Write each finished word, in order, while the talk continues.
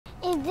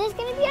Is this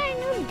gonna be our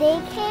new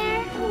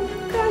daycare?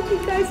 Oh God, you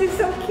guys are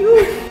so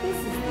cute. This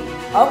is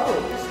the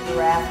ugliest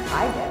giraffe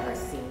I've ever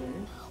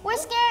seen. We're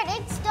scared,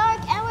 it's dark,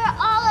 and we're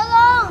all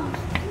alone.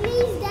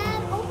 Please,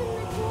 Dad, open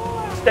the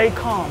door. Stay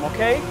calm,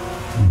 okay?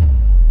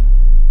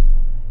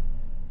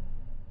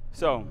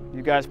 So,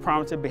 you guys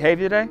promise to behave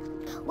today?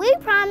 We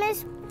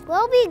promise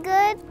we'll be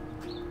good.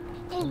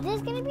 Is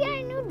this gonna be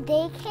our new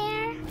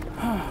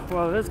daycare?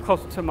 Well, it is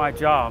closer to my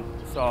job,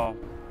 so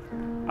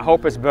I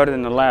hope it's better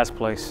than the last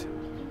place.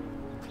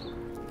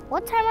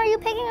 What time are you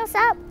picking us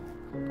up?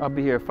 I'll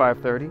be here at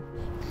 5:30.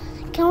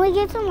 Can we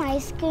get some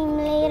ice cream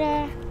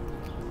later?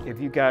 If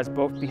you guys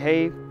both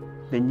behave,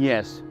 then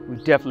yes, we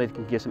definitely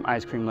can get some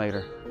ice cream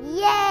later.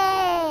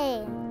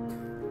 Yay!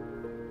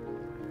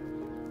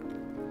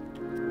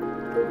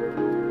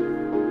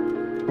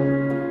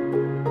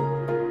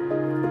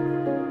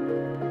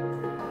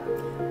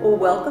 Well,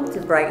 welcome to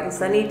Bright and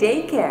Sunny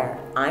Daycare.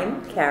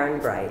 I'm Karen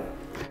Bright.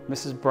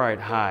 Mrs. Bright,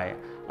 hi.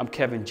 I'm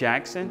Kevin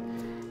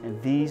Jackson, and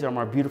these are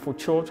my beautiful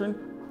children,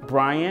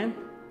 Brian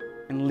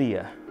and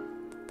Lia.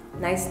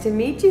 Nice to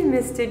meet you,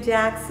 Mr.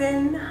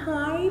 Jackson.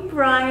 Hi,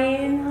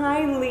 Brian.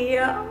 Hi,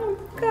 Lia. Oh,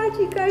 God,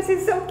 you guys are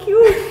so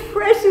cute.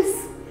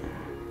 Precious.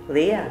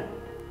 Lia,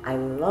 I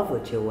love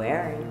what you're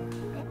wearing.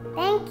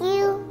 Thank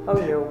you.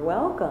 Oh, you're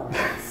welcome.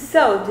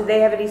 So, do they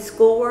have any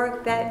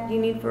schoolwork that you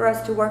need for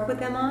us to work with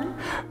them on?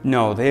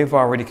 No, they've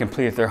already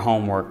completed their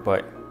homework,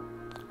 but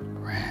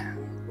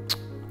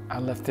I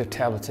left their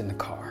tablets in the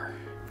car.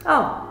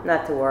 Oh,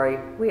 not to worry.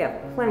 We have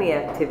plenty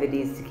of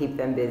activities to keep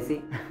them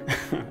busy.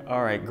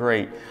 All right,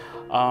 great.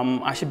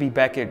 I should be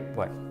back at,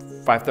 what,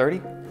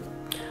 5:30?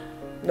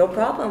 No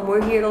problem.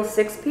 We're here till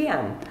 6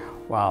 p.m.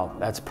 Wow,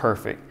 that's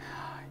perfect.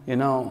 You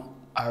know,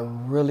 I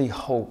really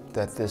hope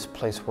that this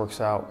place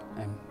works out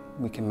and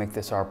we can make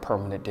this our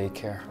permanent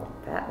daycare.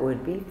 That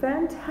would be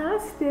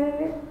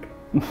fantastic.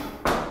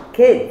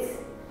 Kids,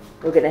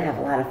 we're going to have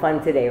a lot of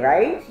fun today,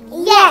 right?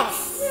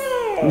 Yes!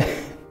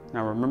 Yay!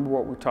 Now remember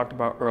what we talked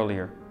about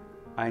earlier.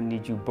 I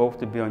need you both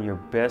to be on your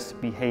best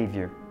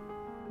behavior.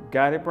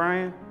 Got it,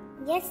 Brian?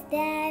 Yes,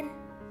 Dad.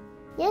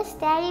 Yes,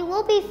 Daddy,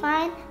 we'll be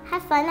fine.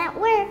 Have fun at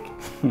work.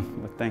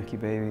 Well, thank you,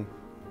 baby.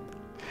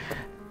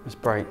 Miss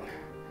Bright,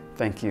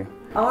 thank you.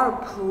 Our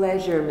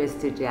pleasure,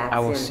 Mr. Jackson. I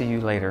will see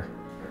you later.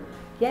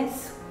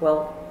 Yes,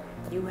 well,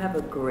 you have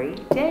a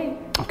great day.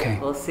 Okay.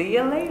 We'll see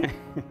you later.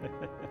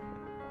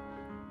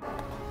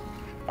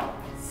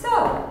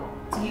 So,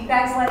 do you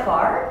guys like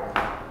art?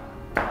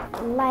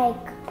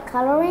 Like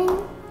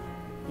coloring?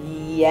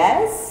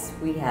 Yes,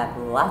 we have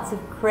lots of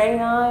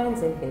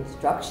crayons and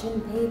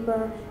construction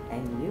paper,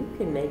 and you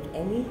can make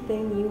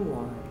anything you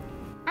want.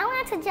 I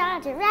want to draw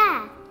a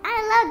giraffe. I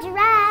love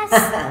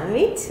giraffes.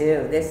 Me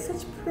too. They're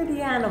such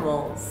pretty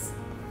animals.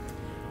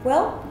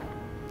 Well,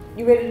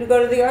 you ready to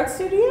go to the art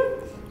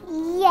studio?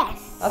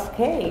 Yes.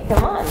 Okay,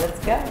 come on, let's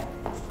go.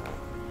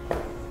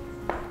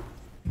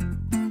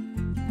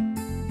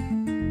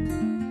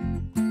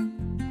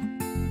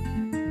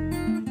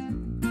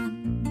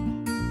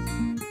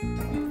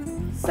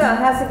 So,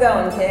 how's it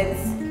going, kids?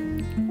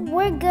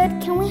 We're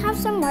good. Can we have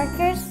some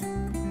markers?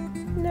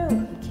 No,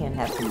 you can't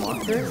have some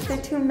markers.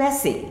 They're too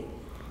messy.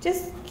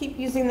 Just keep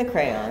using the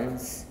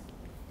crayons.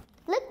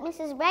 Look,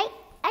 Mrs. Bright,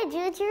 I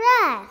drew a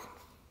giraffe.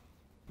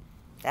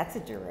 That's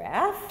a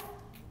giraffe?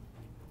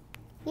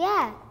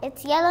 Yeah,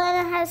 it's yellow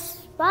and it has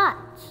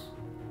spots.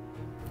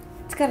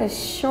 It's got a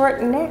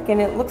short neck and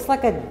it looks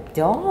like a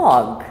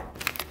dog.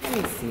 Let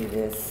me see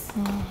this.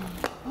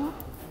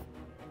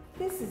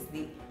 This is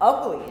the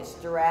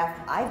ugliest giraffe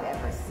I've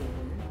ever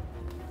seen.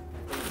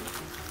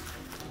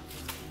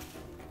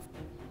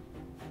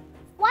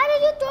 Why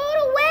did you throw it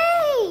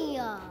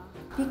away?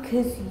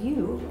 Because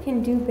you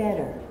can do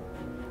better.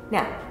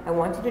 Now, I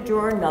want you to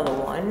draw another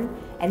one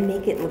and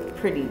make it look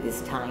pretty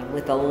this time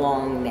with a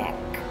long neck.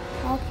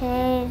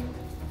 Okay.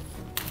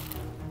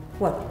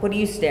 What are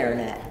you staring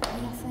at?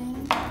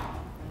 Nothing.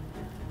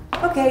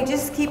 Okay,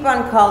 just keep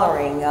on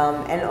coloring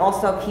and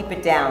also keep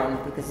it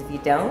down, because if you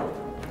don't,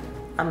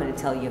 I'm going to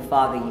tell your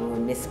father you were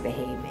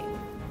misbehaving.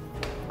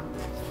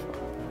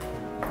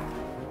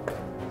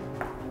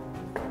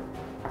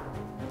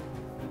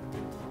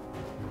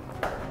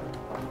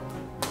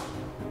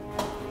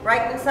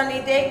 Bright and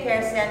Sunny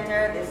Daycare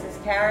Center, this is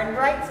Karen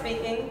Bright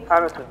speaking. Hi,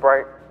 Mrs.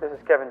 Bright. This is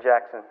Kevin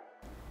Jackson.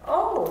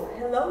 Oh,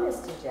 hello,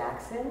 Mr.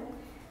 Jackson.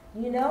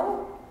 You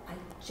know, I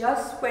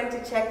just went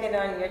to check in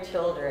on your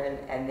children,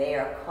 and they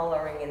are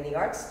coloring in the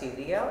art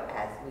studio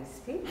as we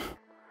speak.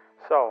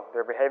 So,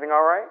 they're behaving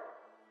all right?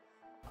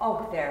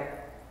 Oh,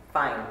 they're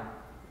fine.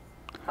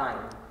 Fine.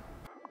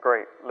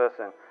 Great.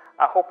 Listen,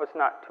 I hope it's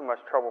not too much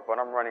trouble, but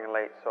I'm running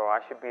late, so I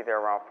should be there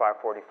around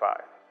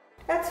 5:45.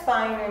 That's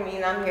fine. I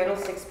mean, I'm here till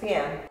 6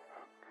 p.m.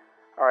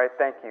 All right,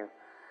 thank you.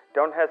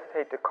 Don't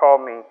hesitate to call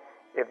me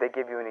if they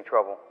give you any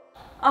trouble.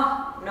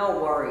 Oh, no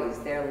worries.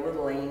 They're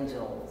little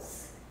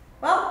angels.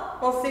 Well,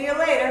 we'll see you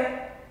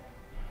later.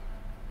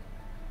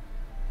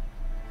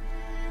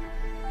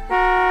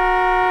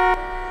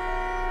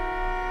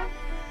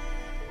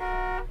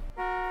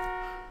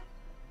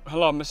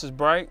 Hello, Mrs.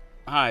 Bright.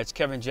 Hi, it's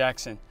Kevin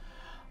Jackson.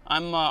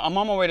 I'm on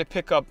my way to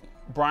pick up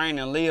Brian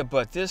and Lia,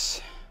 but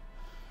this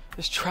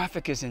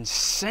traffic is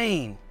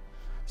insane.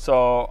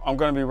 So I'm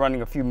gonna be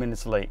running a few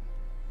minutes late.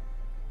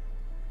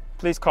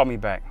 Please call me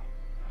back.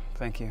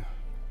 Thank you.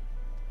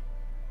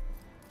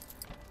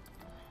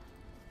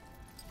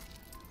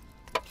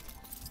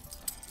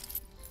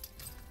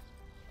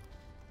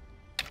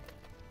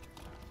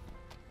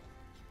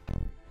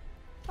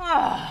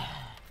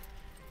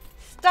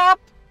 Stop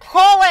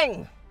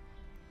calling!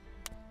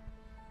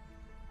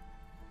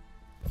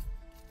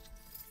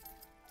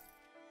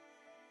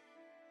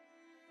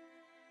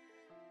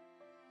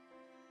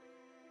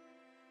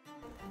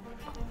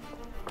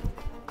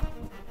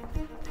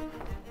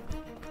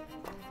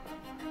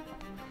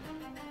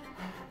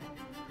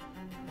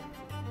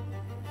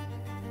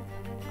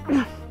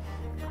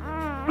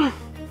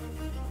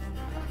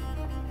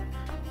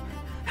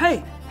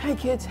 Hey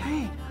kids,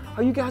 hey,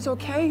 are you guys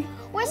okay?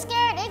 We're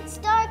scared. It's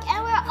dark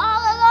and we're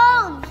all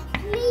alone.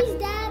 Please,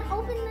 Dad,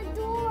 open the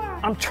door.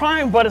 I'm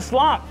trying, but it's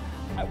locked.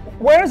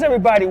 Where's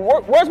everybody?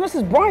 Where's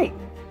Mrs. Bright?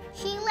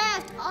 She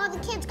left. All the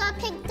kids got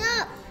picked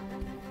up.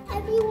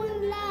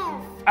 Everyone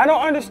left. I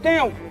don't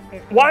understand.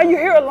 Why are you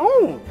here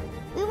alone?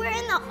 We were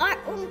in the art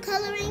room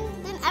coloring,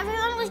 then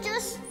everyone was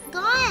just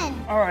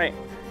gone. All right.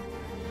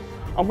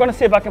 I'm gonna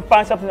see if I can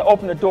find something to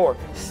open the door.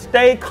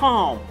 Stay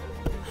calm.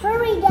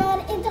 Hurry,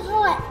 Dad. It's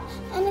hot,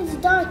 and it's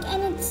dark,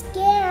 and it's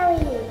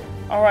scary.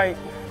 All right.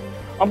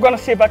 I'm gonna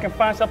see if I can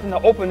find something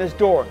to open this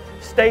door.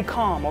 Stay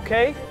calm,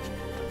 okay?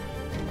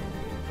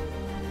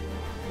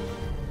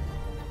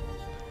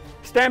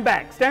 Stand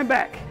back, stand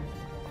back.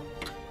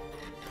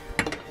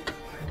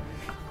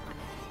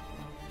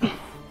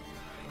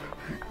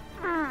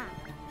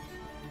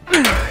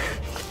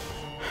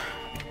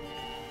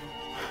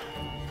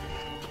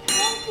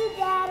 Thank you,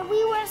 Dad.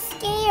 We were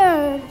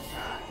scared.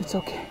 It's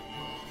okay.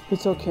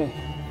 It's okay.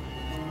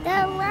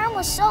 The alarm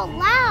was so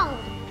loud.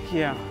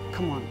 Yeah,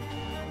 come on.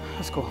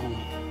 Let's go home.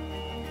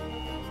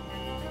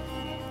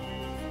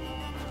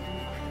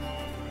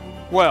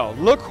 Well,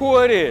 look who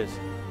it is.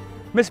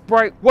 Miss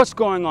Bright, what's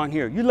going on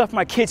here? You left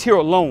my kids here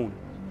alone.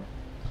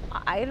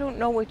 I don't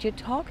know what you're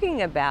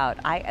talking about.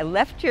 I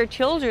left your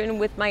children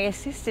with my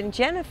assistant,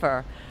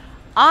 Jennifer.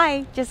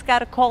 I just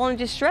got a call in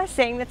distress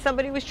saying that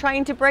somebody was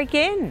trying to break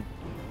in.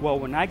 Well,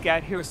 when I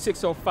got here at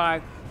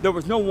 6:05, there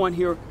was no one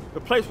here. The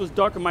place was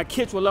dark and my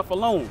kids were left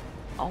alone.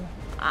 Oh,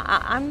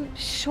 I'm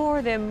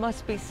sure there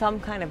must be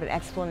some kind of an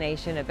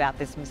explanation about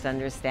this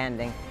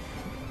misunderstanding.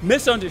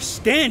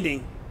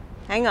 Misunderstanding?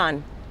 Hang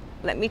on.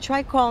 Let me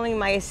try calling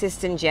my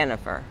assistant,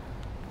 Jennifer.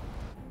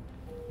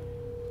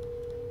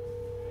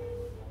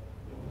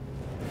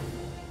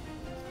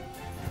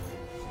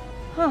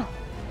 Huh.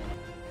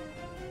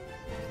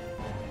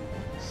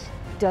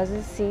 She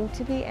doesn't seem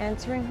to be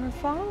answering her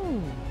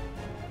phone.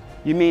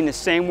 You mean the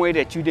same way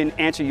that you didn't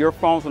answer your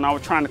phones when I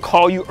was trying to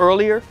call you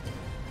earlier?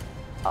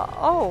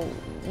 Oh,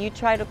 you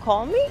tried to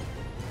call me?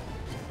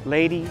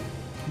 Lady,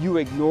 you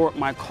ignored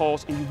my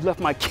calls and you left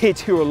my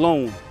kids here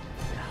alone.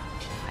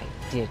 I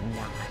did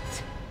not.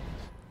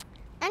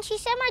 And she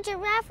said my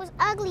giraffe was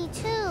ugly,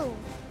 too.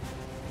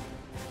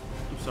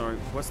 I'm sorry,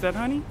 what's that,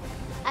 honey?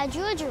 I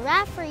drew a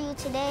giraffe for you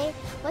today,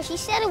 but she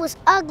said it was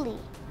ugly.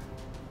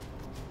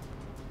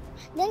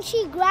 Then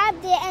she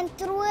grabbed it and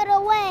threw it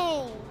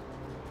away.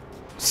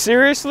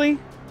 Seriously?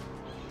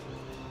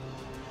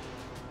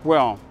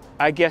 Well,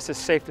 I guess it's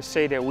safe to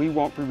say that we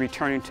won't be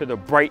returning to the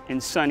bright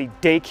and sunny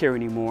daycare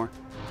anymore.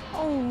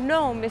 Oh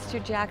no,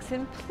 Mr.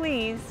 Jackson,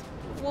 please.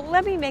 Well,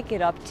 let me make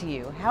it up to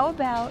you. How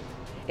about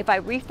if I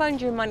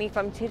refund your money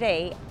from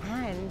today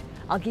and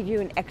I'll give you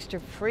an extra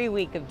free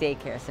week of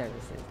daycare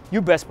services?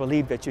 You best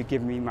believe that you're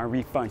giving me my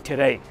refund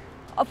today.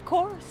 Of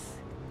course.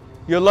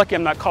 You're lucky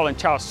I'm not calling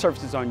child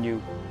services on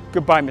you.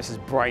 Goodbye,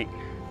 Mrs. Bright.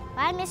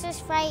 Bye,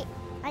 Mrs. Fright.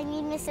 I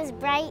mean, Mrs.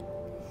 Bright.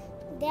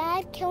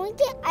 Dad, can we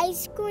get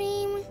ice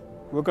cream?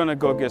 We're gonna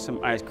go get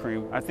some ice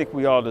cream. I think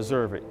we all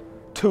deserve it.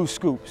 2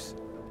 scoops.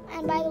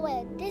 And by the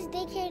way, this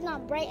daycare is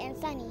not bright and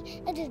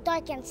sunny. It is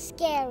dark and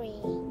scary.